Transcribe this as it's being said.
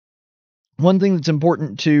one thing that's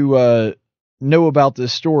important to know about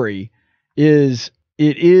this story is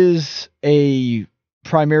it is a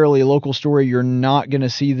primarily local story. You're not going to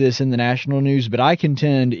see this in the national news, but I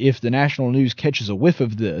contend if the national news catches a whiff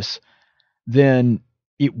of this, then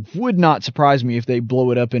it would not surprise me if they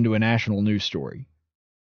blow it up into a national news story.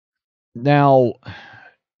 Now,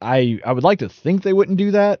 I would like to think they wouldn't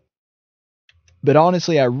do that, but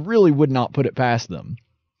honestly, I really would not put it past them.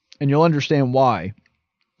 And you'll understand why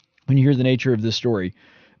when you hear the nature of this story.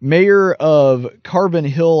 Mayor of Carbon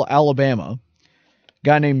Hill, Alabama, a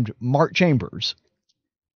guy named Mark Chambers,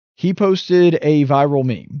 he posted a viral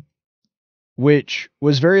meme, which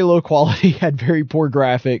was very low quality, had very poor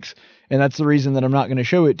graphics, and that's the reason that I'm not going to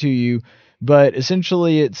show it to you. But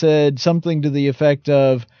essentially it said something to the effect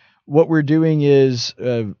of, what we're doing is,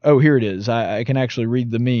 oh, here it is. I can actually read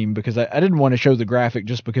the meme because I didn't want to show the graphic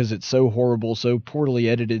just because it's so horrible, so poorly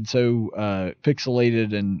edited, so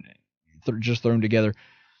pixelated and just thrown together.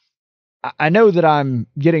 I know that I'm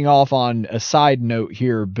getting off on a side note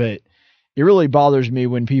here, but it really bothers me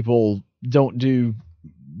when people don't do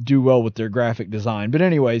well with their graphic design. But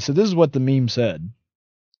anyway, so this is what the meme said.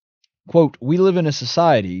 Quote, "We live in a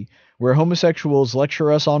society where homosexuals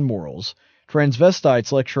lecture us on morals,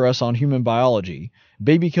 transvestites lecture us on human biology,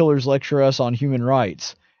 baby killers lecture us on human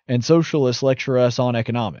rights, and socialists lecture us on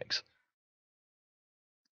economics."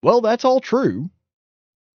 Well, that's all true.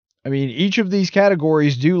 I mean, each of these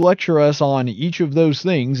categories do lecture us on each of those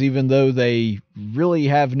things, even though they really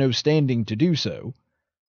have no standing to do so.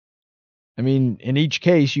 I mean, in each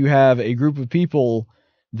case, you have a group of people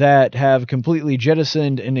that have completely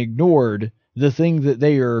jettisoned and ignored the thing that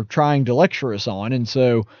they are trying to lecture us on, and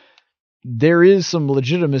so there is some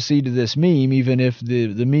legitimacy to this meme, even if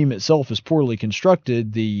the meme itself is poorly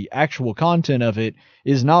constructed. The actual content of it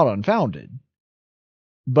is not unfounded.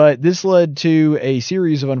 But this led to a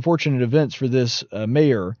series of unfortunate events for this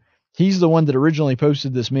mayor. He's the one that originally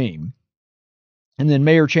posted this meme. And then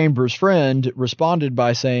Mayor Chambers' friend responded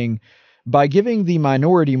by saying, "By giving the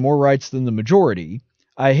minority more rights than the majority,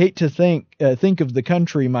 I hate to think of the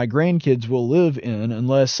country my grandkids will live in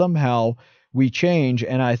unless somehow we change,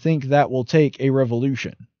 and I think that will take a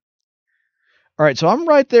revolution." All right, so I'm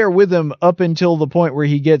right there with him up until the point where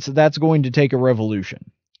he gets that's going to take a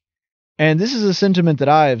revolution. And this is a sentiment that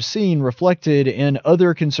I have seen reflected in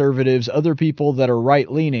other conservatives, other people that are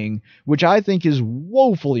right-leaning, which I think is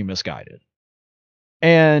woefully misguided.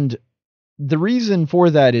 And the reason for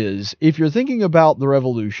that is, if you're thinking about the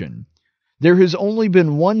revolution, there has only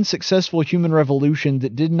been one successful human revolution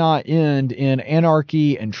that did not end in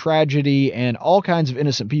anarchy and tragedy and all kinds of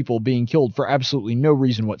innocent people being killed for absolutely no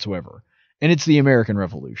reason whatsoever. And it's the American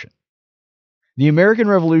Revolution. The American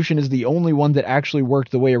Revolution is the only one that actually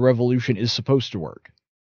worked the way a revolution is supposed to work.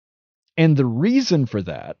 And the reason for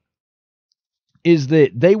that is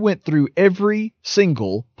that they went through every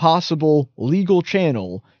single possible legal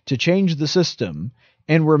channel to change the system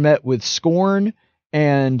and were met with scorn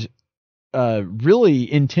and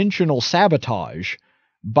really intentional sabotage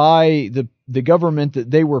by the government that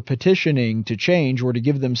they were petitioning to change or to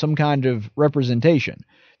give them some kind of representation.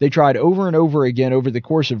 They tried over and over again over the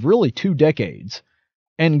course of really 2 decades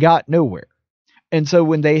and got nowhere. And so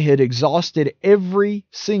when they had exhausted every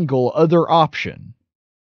single other option,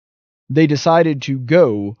 they decided to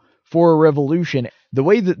go for a revolution. The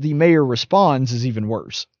way that the mayor responds is even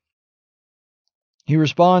worse. He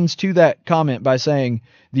responds to that comment by saying,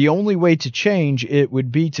 "The only way to change it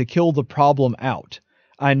would be to kill the problem out.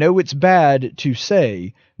 I know it's bad to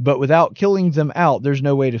say, but without killing them out, there's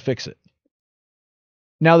no way to fix it."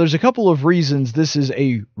 Now, there's a couple of reasons this is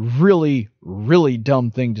a really, really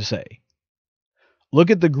dumb thing to say.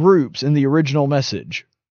 Look at the groups in the original message.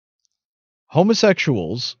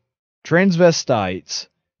 Homosexuals, transvestites,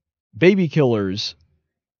 baby killers,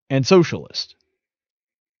 and socialists.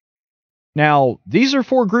 Now, these are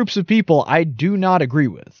 4 groups of people I do not agree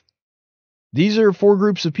with. These are 4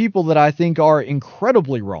 groups of people that I think are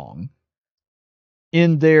incredibly wrong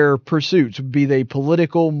in their pursuits, be they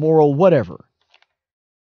political, moral, whatever.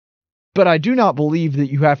 But I do not believe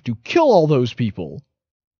that you have to kill all those people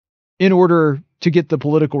in order to get the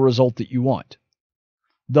political result that you want.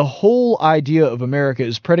 The whole idea of America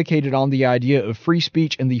is predicated on the idea of free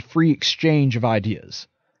speech and the free exchange of ideas.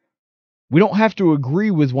 We don't have to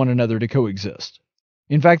agree with one another to coexist.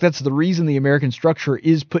 In fact, that's the reason the American structure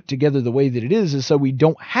is put together the way that it is so we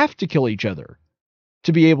don't have to kill each other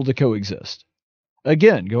to be able to coexist.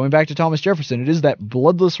 Again, going back to Thomas Jefferson, it is that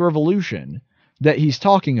bloodless revolution that he's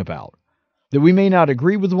talking about. That we may not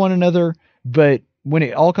agree with one another, but when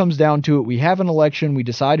it all comes down to it, we have an election, we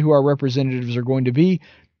decide who our representatives are going to be,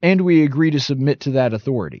 and we agree to submit to that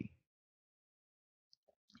authority.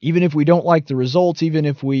 Even if we don't like the results, even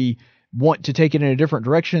if we want to take it in a different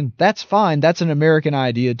direction, that's fine. That's an American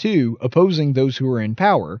idea too, opposing those who are in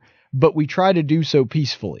power, but we try to do so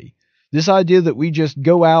peacefully. This idea that we just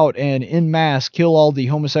go out and en masse kill all the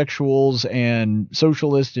homosexuals and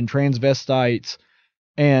socialists and transvestites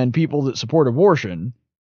and people that support abortion,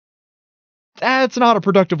 that's not a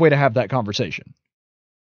productive way to have that conversation.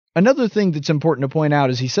 Another thing that's important to point out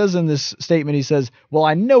is he says in this statement, he says, well,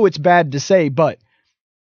 I know it's bad to say, but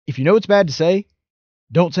if you know it's bad to say,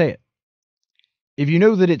 don't say it. If you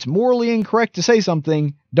know that it's morally incorrect to say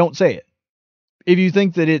something, don't say it. If you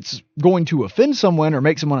think that it's going to offend someone or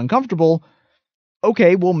make someone uncomfortable,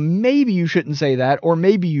 okay, well, maybe you shouldn't say that, or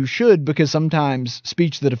maybe you should, because sometimes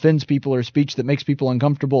speech that offends people or speech that makes people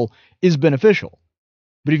uncomfortable is beneficial.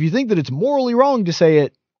 But if you think that it's morally wrong to say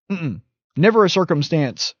it, never a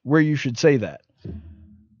circumstance where you should say that.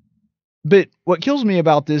 But what kills me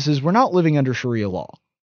about this is we're not living under Sharia law.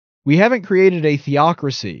 We haven't created a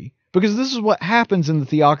theocracy, because this is what happens in the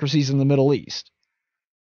theocracies in the Middle East.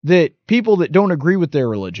 That people that don't agree with their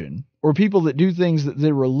religion, or people that do things that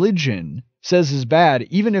their religion says is bad,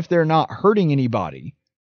 even if they're not hurting anybody,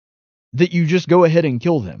 that you just go ahead and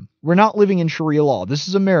kill them. We're not living in Sharia law. This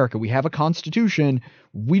is America. We have a constitution.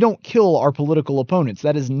 We don't kill our political opponents.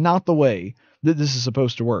 That is not the way that this is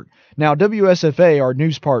supposed to work. Now, WSFA, our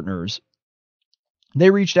news partners, they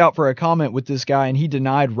reached out for a comment with this guy, and he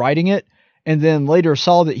denied writing it, and then later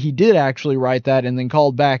saw that he did actually write that and then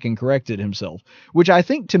called back and corrected himself, which I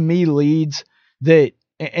think to me leads that,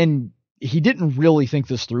 and he didn't really think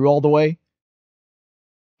this through all the way.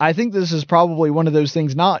 I think this is probably one of those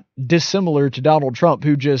things not dissimilar to Donald Trump,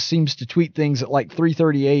 who just seems to tweet things at like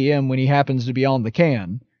 3:30 a.m. when he happens to be on the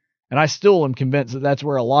can. And I still am convinced that that's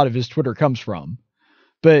where a lot of his Twitter comes from.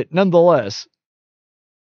 But nonetheless,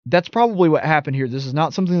 that's probably what happened here. This is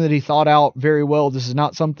not something that he thought out very well. This is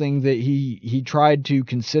not something that he tried to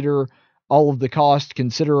consider all of the cost,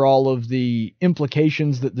 consider all of the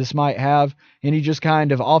implications that this might have. And he just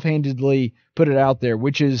kind of offhandedly put it out there,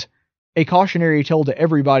 which is a cautionary tale to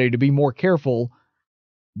everybody to be more careful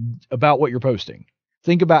about what you're posting.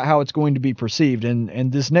 Think about how it's going to be perceived.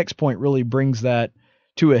 And this next point really brings that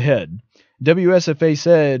to a head. WSFA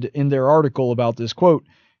said in their article about this, quote,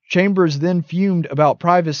 Chambers then fumed about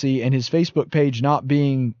privacy and his Facebook page not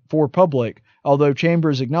being for public. Although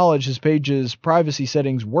Chambers acknowledged his page's privacy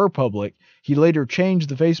settings were public, he later changed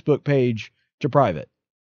the Facebook page to private.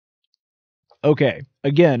 Okay,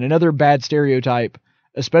 again, another bad stereotype,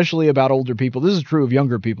 especially about older people. This is true of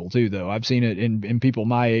younger people too, though. I've seen it in people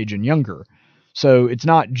my age and younger. So it's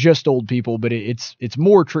not just old people, but it's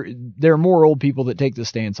more true. There are more old people that take the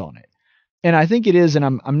stance on it. And I think it is, and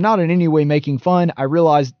I'm not in any way making fun. I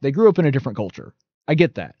realize they grew up in a different culture. I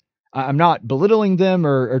get that. I'm not belittling them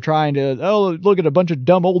or trying to, look at a bunch of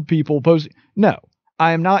dumb old people posting. No,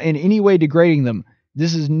 I am not in any way degrading them.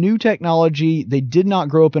 This is new technology. They did not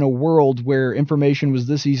grow up in a world where information was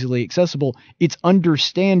this easily accessible. It's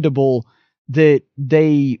understandable that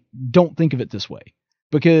they don't think of it this way,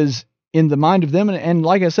 because in the mind of them, and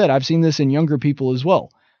like I said, I've seen this in younger people as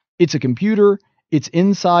well. It's a computer. It's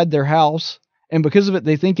inside their house. And because of it,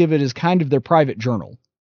 they think of it as kind of their private journal.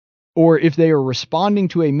 Or if they are responding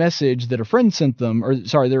to a message that a friend sent them,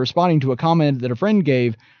 they're responding to a comment that a friend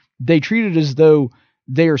gave, they treat it as though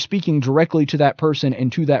they are speaking directly to that person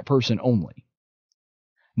and to that person only.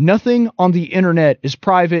 Nothing on the internet is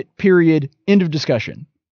private, period, end of discussion.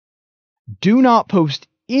 Do not post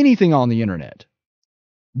anything on the internet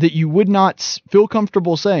that you would not feel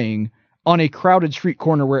comfortable saying on a crowded street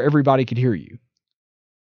corner where everybody could hear you.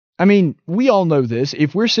 I mean, we all know this.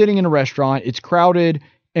 If we're sitting in a restaurant, it's crowded,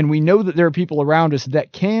 and we know that there are people around us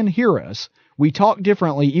that can hear us, we talk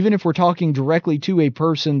differently. Even if we're talking directly to a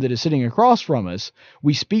person that is sitting across from us,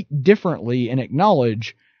 we speak differently and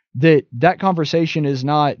acknowledge that that conversation is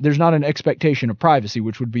not, there's not an expectation of privacy,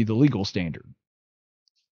 which would be the legal standard.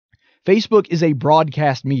 Facebook is a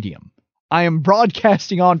broadcast medium. I am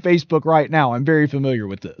broadcasting on Facebook right now. I'm very familiar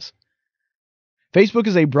with this. Facebook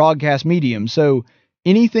is a broadcast medium, so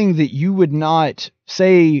anything that you would not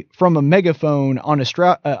say from a megaphone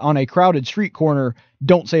on a crowded street corner,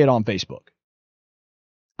 don't say it on Facebook.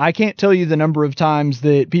 I can't tell you the number of times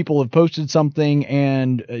that people have posted something,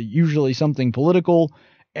 and usually something political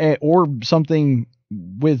or something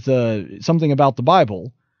with something about the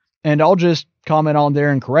Bible, and I'll just comment on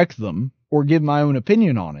there and correct them or give my own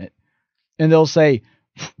opinion on it. And they'll say,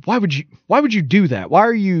 why would you do that? Why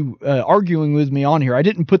are you arguing with me on here? I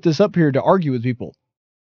didn't put this up here to argue with people.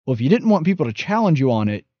 Well, if you didn't want people to challenge you on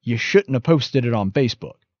it, you shouldn't have posted it on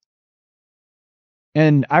Facebook.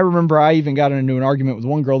 And I remember I even got into an argument with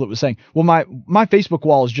one girl that was saying, well, my Facebook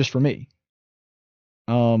wall is just for me.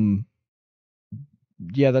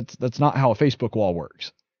 Yeah, that's not how a Facebook wall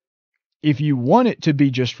works. If you want it to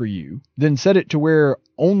be just for you, then set it to where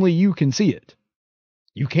only you can see it.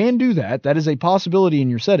 You can do that. That is a possibility in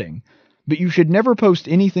your setting. But you should never post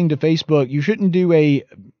anything to Facebook. You shouldn't do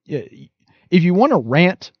if you want to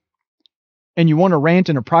rant, and you want to rant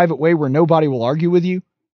in a private way where nobody will argue with you,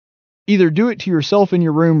 either do it to yourself in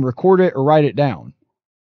your room, record it, or write it down.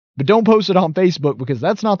 But don't post it on Facebook, because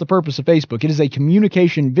that's not the purpose of Facebook. It is a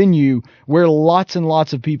communication venue where lots and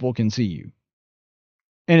lots of people can see you.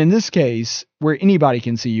 And in this case, where anybody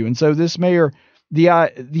can see you. And so this mayor, the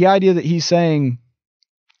idea that he's saying,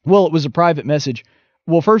 well, it was a private message.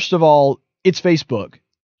 Well, first of all, it's Facebook.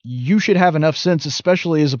 You should have enough sense,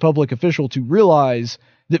 especially as a public official, to realize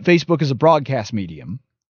that Facebook is a broadcast medium.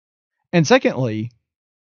 And secondly,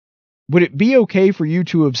 would it be okay for you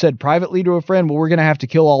to have said privately to a friend, well, we're going to have to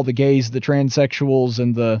kill all the gays, the transsexuals,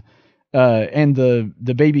 and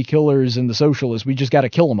the baby killers and the socialists. We just got to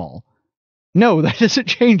kill them all. No, that doesn't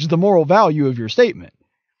change the moral value of your statement.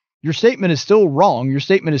 Your statement is still wrong. Your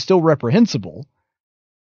statement is still reprehensible.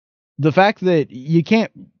 The fact that you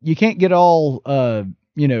can't get all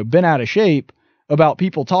bent out of shape about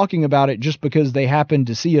people talking about it just because they happen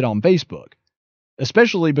to see it on Facebook,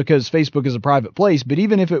 especially because Facebook is a private place. But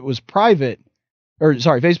even if it was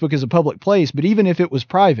Facebook is a public place, but even if it was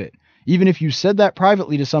private, even if you said that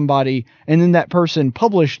privately to somebody and then that person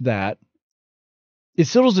published that, it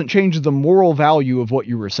still doesn't change the moral value of what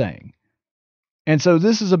you were saying. And so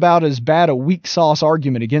this is about as bad a weak sauce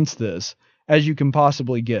argument against this as you can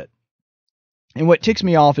possibly get. And what ticks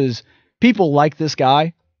me off is people like this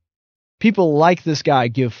guy. People like this guy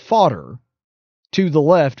give fodder to the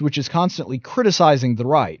left, which is constantly criticizing the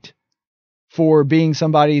right for being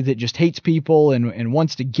somebody that just hates people and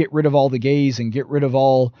wants to get rid of all the gays and get rid of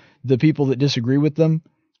all the people that disagree with them.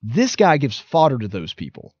 This guy gives fodder to those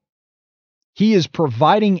people. He is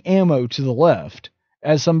providing ammo to the left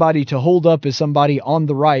as somebody to hold up as somebody on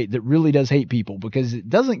the right that really does hate people, because it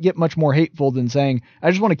doesn't get much more hateful than saying, I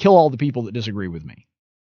just want to kill all the people that disagree with me.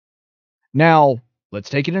 Now, let's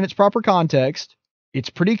take it in its proper context. It's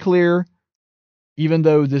pretty clear, even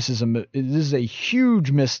though this is a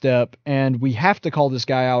huge misstep, and we have to call this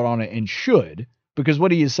guy out on it, and should, because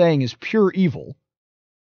what he is saying is pure evil.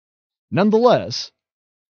 Nonetheless,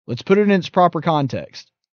 let's put it in its proper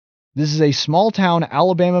context. This is a small town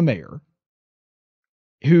Alabama mayor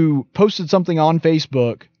who posted something on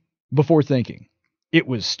Facebook before thinking. It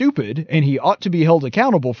was stupid, and he ought to be held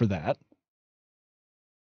accountable for that.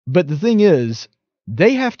 But the thing is,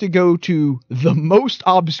 they have to go to the most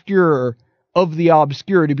obscure of the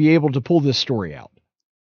obscure to be able to pull this story out.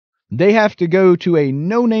 They have to go to a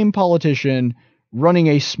no-name politician running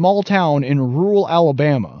a small town in rural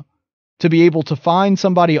Alabama to be able to find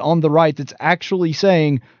somebody on the right that's actually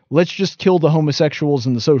saying, let's just kill the homosexuals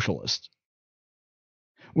and the socialists.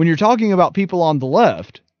 When you're talking about people on the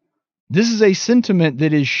left, this is a sentiment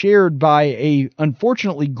that is shared by a,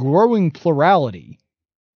 unfortunately, growing plurality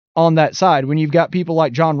on that side. When you've got people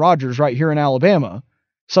like John Rogers right here in Alabama,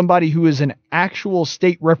 somebody who is an actual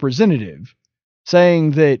state representative,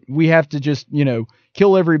 saying that we have to just,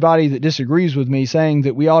 kill everybody that disagrees with me, saying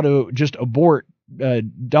that we ought to just abort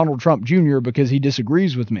Donald Trump Jr. because he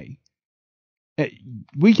disagrees with me.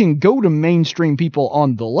 We can go to mainstream people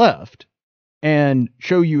on the left and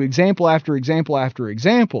show you example after example after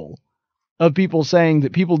example of people saying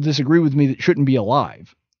that people disagree with me that shouldn't be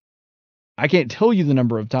alive. I can't tell you the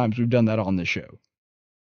number of times we've done that on this show.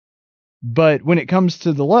 But when it comes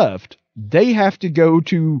to the left, they have to go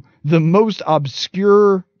to the most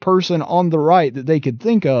obscure person on the right that they could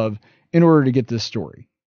think of in order to get this story.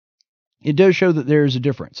 It does show that there's a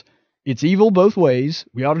difference. It's evil both ways.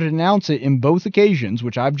 We ought to denounce it in both occasions,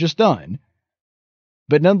 which I've just done.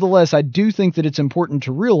 But nonetheless, I do think that it's important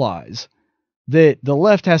to realize that the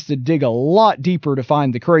left has to dig a lot deeper to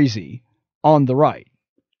find the crazy on the right.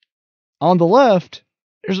 On the left,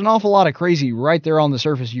 there's an awful lot of crazy right there on the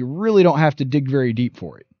surface. You really don't have to dig very deep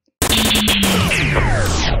for it.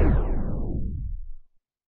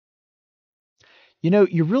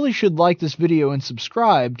 You really should like this video and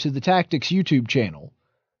subscribe to the Tactics YouTube channel.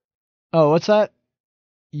 Oh, what's that?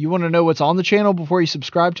 You want to know what's on the channel before you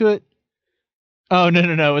subscribe to it? Oh,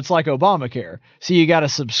 no. It's like Obamacare. So you got to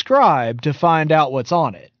subscribe to find out what's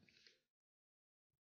on it.